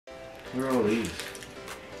What are all these?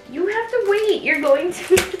 You have to wait. You're going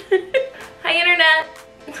to. Hi, internet.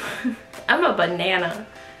 I'm a banana.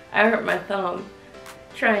 I hurt my thumb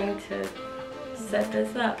trying to set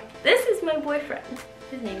this up. This is my boyfriend.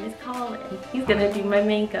 His name is Colin. He's gonna do my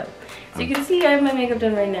makeup. So you can see I have my makeup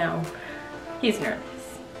done right now. He's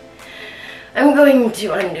nervous. I'm going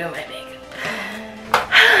to undo my makeup.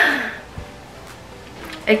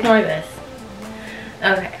 Ignore this.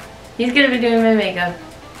 Okay. He's gonna be doing my makeup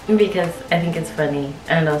because I think it's funny,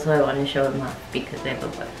 and also I want to show him off because I have a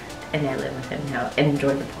boyfriend and I live with him now and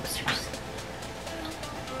enjoy the posters.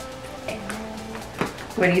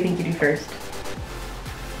 What do you think you do first?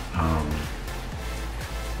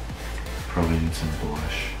 Probably need some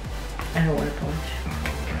blush. I don't wear blush. I don't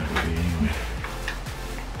know what that would be anyway.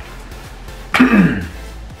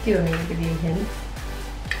 Do you want me to give you a hint?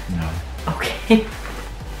 No. Okay.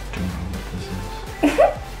 Don't know what this is.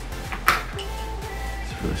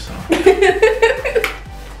 It's really soft.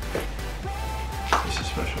 This is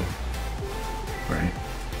special. Right?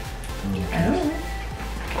 I don't know.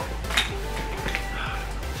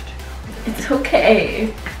 It's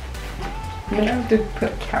okay. I'm gonna have to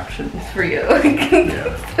put captions for you.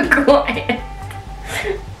 Yeah. So quiet.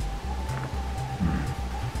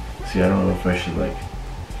 See, I don't know if I should like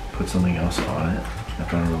put something else on it. I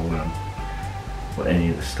don't know what any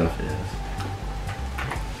of the stuff is.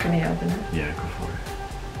 Can I open it? Yeah, go for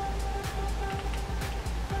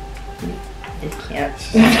it. It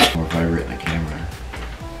can't. More vibrant in the camera.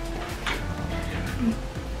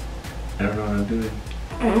 I don't know what I'm doing.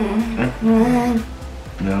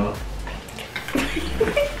 No.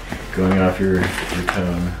 Going off your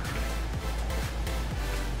tone.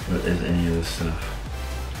 What is any of this stuff?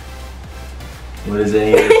 What is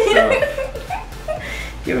any of this stuff?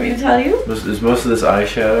 Do you want me to tell you? Is most of this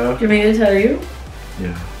eyeshadow? Do you want me to tell you?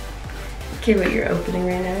 Yeah. Okay, what you're opening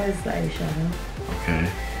right now is the eyeshadow. Okay.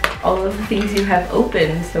 All of the things you have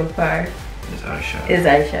open so far Is eyeshadow. is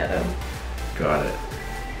eyeshadow. Got it.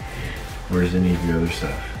 Where's any of your other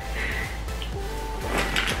stuff?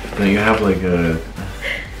 Don't you have like a...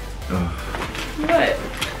 What?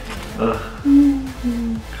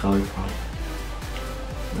 Color pop.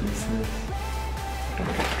 What is this?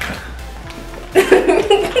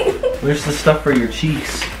 Where's the stuff for your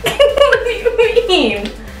cheeks? What do you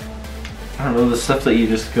mean? I don't know, the stuff that you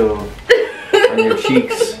just go on your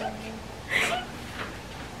cheeks.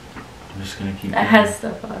 I'm just gonna keep It going. has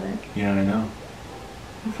stuff on it. Yeah, I know.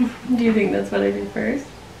 Do you think that's what I do first?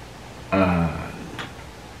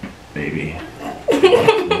 Maybe.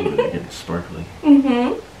 Ooh, they get sparkly.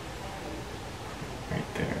 Mm-hmm. Right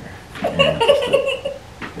there. Yeah,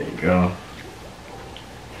 there you go.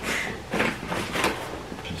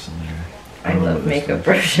 Just in there. I love makeup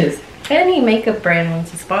brushes. If any makeup brand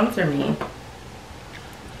wants to sponsor me.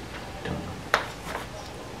 Don't know.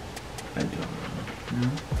 I don't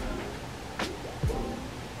know.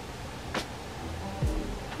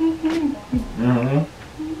 Mm-hmm.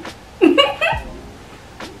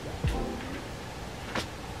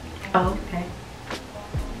 Oh, okay.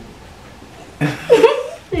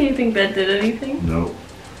 Do you think that did anything? Nope.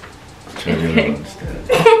 Try the other one instead.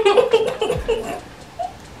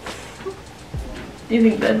 Do you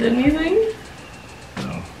think that did anything?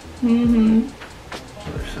 No. Mm-hmm.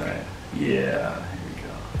 Other side. Yeah, here we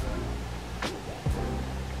go.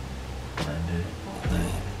 Blend it.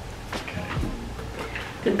 Okay.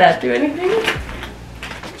 Did that do anything?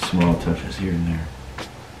 Small touches here and there.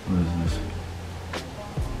 What is this?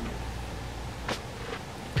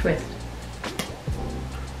 Twist.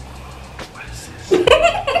 What is this?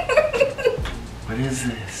 What is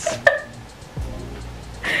this?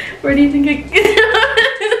 Where do you think it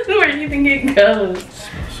Where do you think it goes? It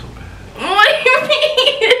smells so bad. What do you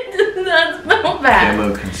mean? It does not smell bad. Camo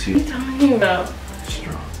What are concealer. you talking about?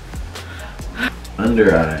 Strong.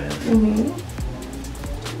 Under eyes. Mm-hmm.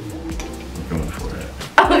 I'm going for it.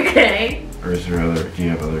 Okay. Or is there other? Do you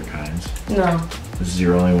have other kinds? No. This is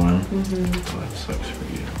your only one? Mm-hmm. Oh, that sucks for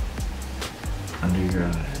you. Under your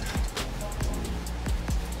eyes.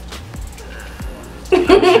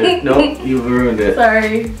 Oh, shit. Nope, you've ruined it.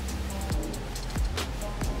 Sorry.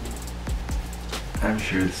 I'm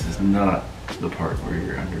sure this is not the part where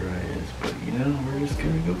your under eye is, but you know, we're just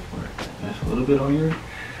gonna go for it. Just a little bit on your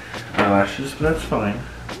eyelashes, but that's fine.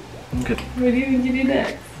 Okay. What do you think you do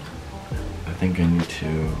next? I think I need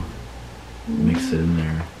to mix it in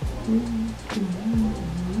there.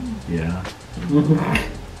 Yeah.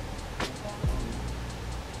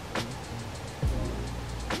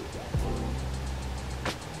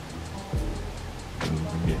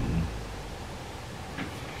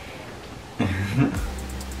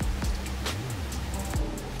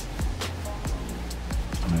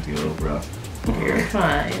 might be a little rough. You're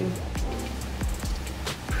fine.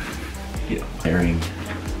 Yeah, layering.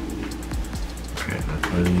 Okay, that's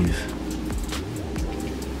one of these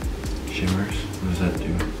shimmers. What does that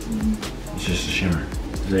do? It's just a shimmer.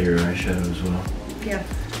 Is that your eyeshadow as well? Yeah.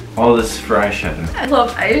 All this for eyeshadow. I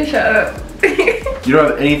love eyeshadow. You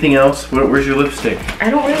don't have anything else? Where's your lipstick? I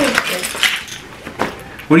don't wear lipstick.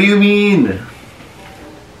 What do you mean? You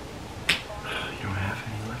don't have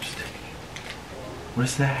any lipstick. What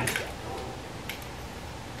is that?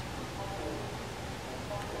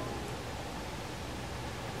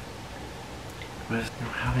 What is, you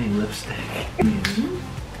don't have any lipstick.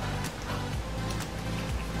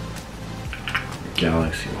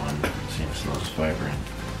 Galaxy one seems the most vibrant.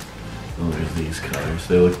 Oh, there's these colors.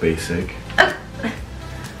 They look basic.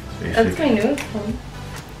 That's my newest one.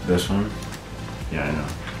 This one? Yeah, I know.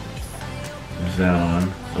 There's that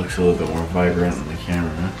one. Looks a little bit more vibrant on the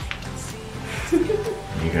camera.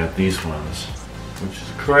 You got these ones, which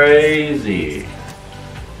is crazy.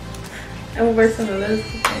 I will wear some of those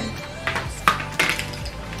today.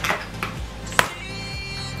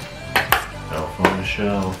 Elf on the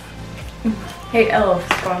shelf. Hey Elf,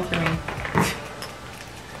 sponsor me.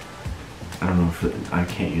 I don't know if I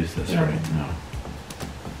can't use this No. right now.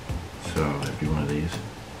 So it'd be one of these.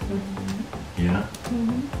 Yeah?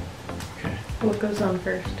 Okay. What goes on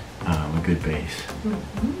first? A good base.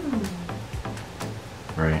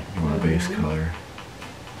 Right? You want a base color.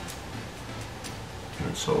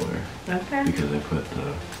 And solar. Okay. Because I put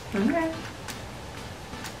the... Okay.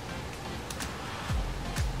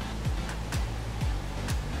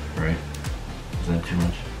 Right? Is that too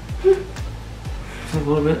much? Is that a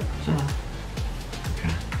little bit? Is that enough?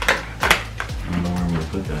 Okay. I don't know where I'm going to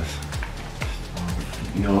put this.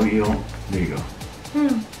 No, you don't. There you go. There you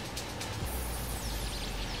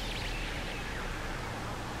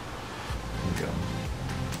go.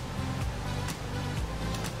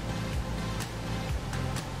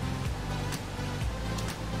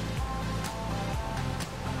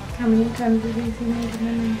 How many times have you seen me do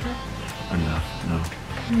my makeup? Enough. No.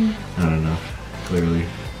 Not enough. Clearly.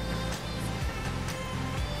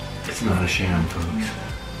 It's not a sham, folks.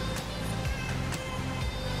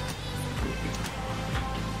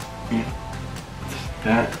 Yeah.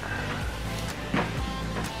 That.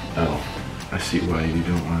 Oh, I see why you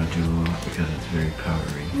don't want to do a lot because it's very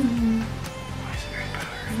powdery. Why is it very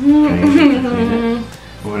powdery? Can I use it to clean it?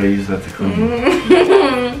 What would I use that to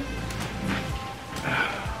clean?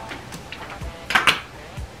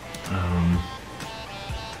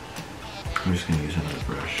 I'm just gonna use another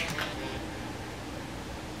brush.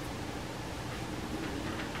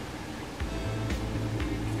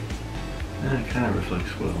 And it kind of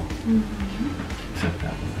reflects well. Except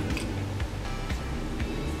that one.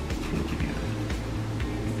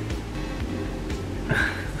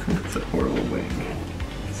 It's a horrible wing.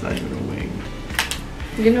 It's not even a wing.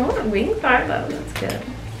 You know what? Wings are though. That's good.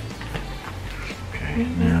 Okay,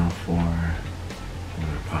 now for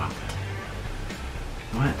another pop.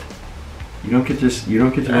 What? You don't get this. You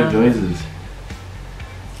don't get to make noises.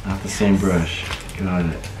 Not the same brush. Got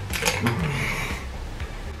it.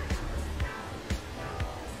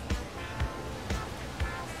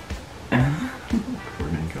 We're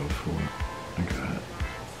gonna go for. I got it.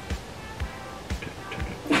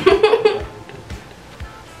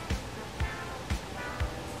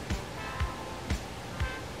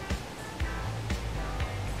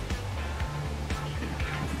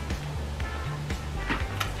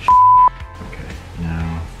 Okay,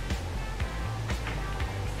 now.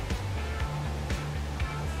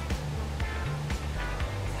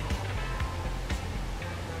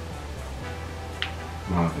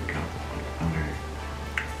 Well, if it got like under.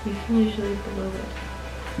 You can usually blow it.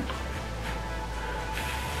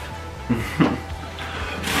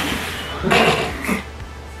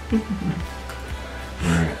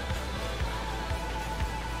 Alright.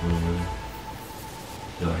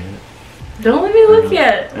 Did I hit it? Don't let me look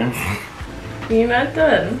yet. You're not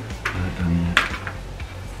done. Not done yet.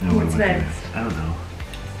 Now What's what am I doing? next? I don't know.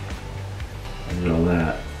 I did all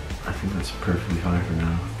that. I think that's perfectly fine for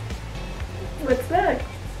now. What's next?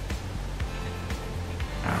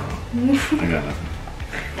 I don't know. I got nothing.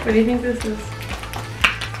 What do you think this is?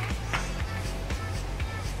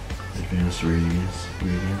 Advanced radiance.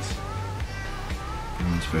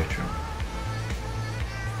 Brown spectrum.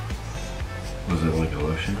 Was it like a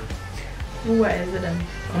lotion? What is it?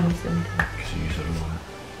 Almost empty. Because you use it a lot.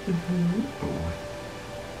 But what?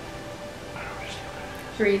 I don't understand what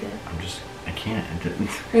it Read it. is. I can't. It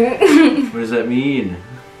didn't. What does that mean?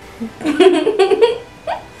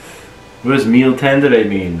 What does meal tended I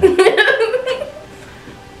mean?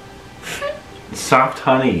 soft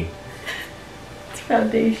honey. It's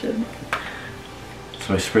foundation.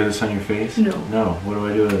 So I spray this on your face? No. No. What do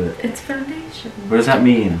I do with it? It's foundation. What does that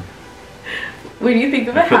mean? When you think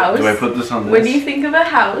of a house. Do I put this on this? When you think of a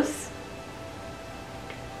house.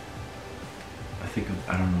 I think of,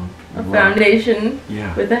 I don't know. A foundation.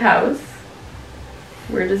 Yeah. With a house.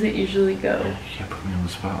 Where does it usually go? You can't put me on the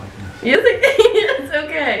spot like this. Yes, it's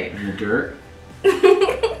okay. In the dirt?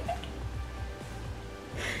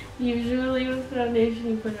 Usually with foundation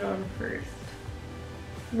you put it on first.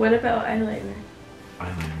 What about eyeliner?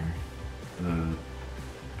 Eyeliner. The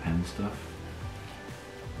pen stuff?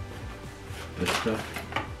 This stuff?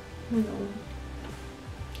 No.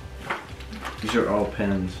 These are all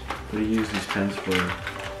pens. What do you use these pens for?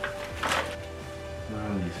 What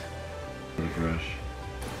are these? For the brush.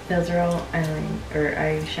 Those are all eyeliner or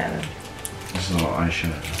eyeshadow. This is all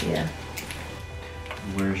eyeshadow. Yeah.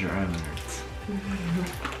 Where's your eyeliner?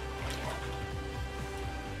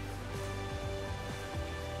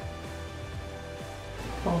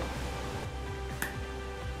 Oh.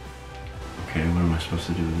 Okay, what am I supposed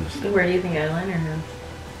to do with this? Where do you think eyeliner goes?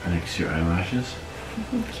 Next to your eyelashes?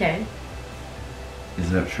 Okay. Is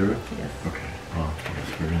that true? Yes. Okay, well, I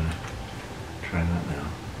guess we're gonna try that now.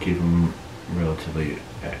 Keep them relatively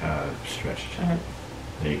stretched.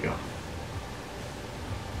 There you go.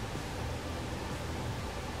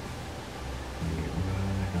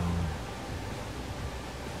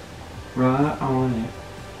 Right on it.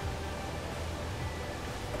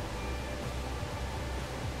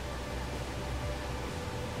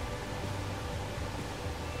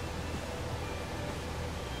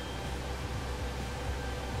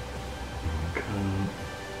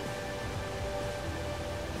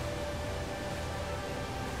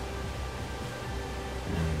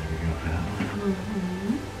 Am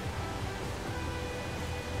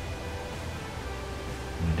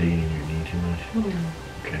I digging in your knee too much?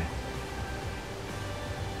 Okay.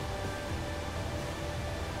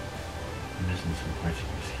 I'm missing some parts of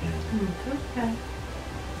your skin. It's okay.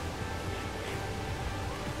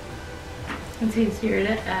 It's easier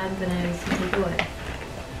to add than it is to take away.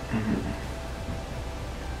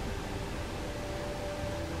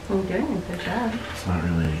 I'm doing a good job. It's not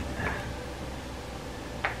really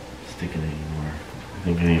sticking anymore. I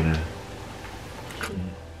think I need to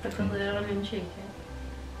put the lid on and shake it.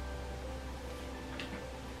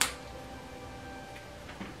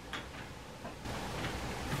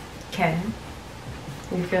 Okay.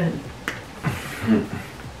 You're good.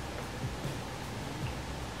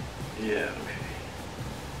 Yeah, okay.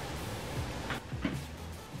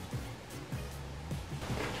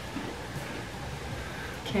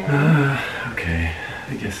 Okay. Okay.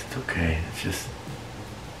 I guess it's okay. It's just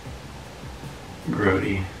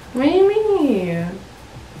grody. What do you mean? I'm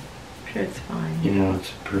sure it's fine. You know,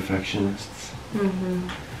 it's perfectionists. Mm-hmm.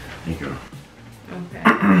 There you go. Okay.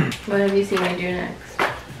 What have you seen me do next?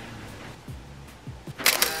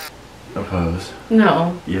 A pose.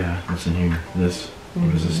 No. Yeah, what's in here? This.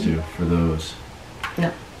 What does this do for those?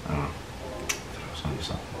 No. Oh. I thought I was onto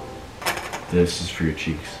something. This is for your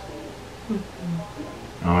cheeks. Oh,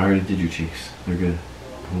 I already did your cheeks. They're good.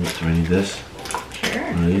 Cool. Do I need this?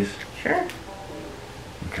 Sure. One of these? Sure.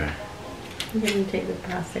 Okay. You gonna take the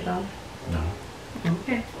plastic off? No.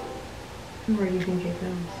 Okay. Where do you think it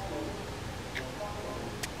goes?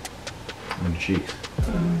 On your cheeks.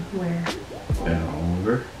 Where? And all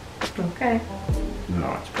over? Okay.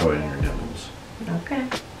 No, it's probably in your nipples. Okay.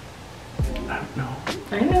 I don't know.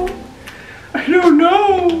 I know. I don't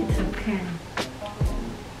know! It's okay.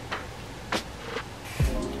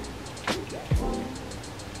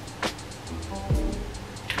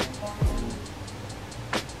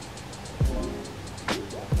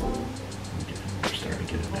 I'm starting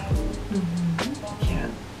to get it now. I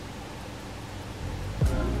can't.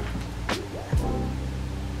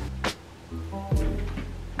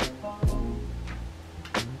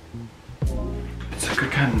 It's a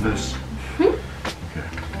good canvas. Okay.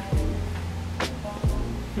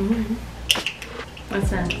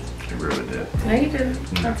 What's next? I ruined it. No, you didn't.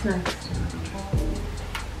 What's next?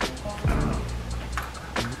 I don't know.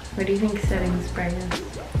 What do you think setting spray is?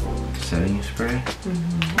 Setting spray?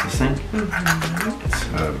 This thing? It's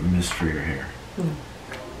a mist for your hair.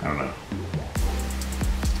 I don't know.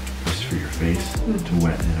 This is for your face to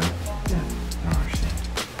wet it up. Yeah. I don't understand.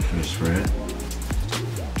 Should I spray it?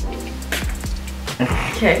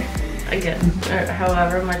 Okay. Again.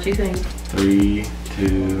 However much you think. 3,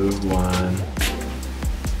 2, 1.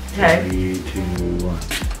 Okay. 3, 2, 1.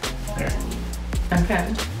 There. Okay.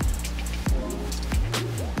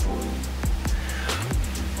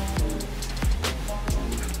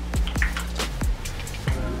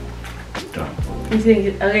 Done. You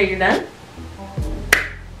think, okay, you're done?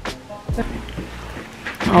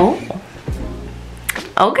 Oh.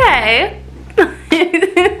 Okay.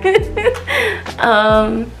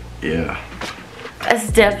 Yeah.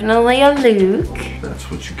 That's definitely a Luke. That's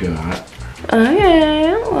what you got.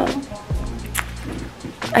 Okay, well.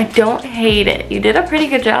 I don't hate it. You did a pretty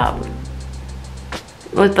good job.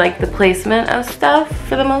 With like the placement of stuff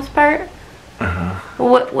for the most part. Uh-huh.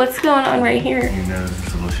 What's going on right here? Your nose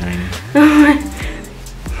is a little shiny.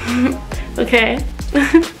 Okay.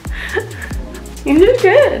 You did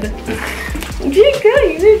good. You did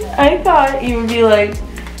good. You did. I thought you would be like,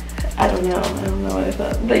 I don't know what I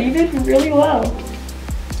thought, but you did really well.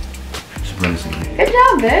 Surprisingly. Good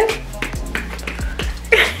job, babe.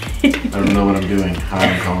 I don't know what I'm doing. Hi,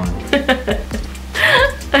 I'm Colin.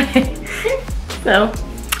 Okay. So,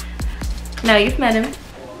 now you've met him.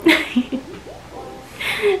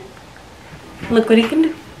 Look what he can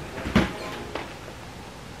do.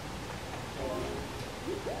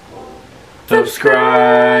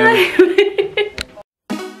 Subscribe.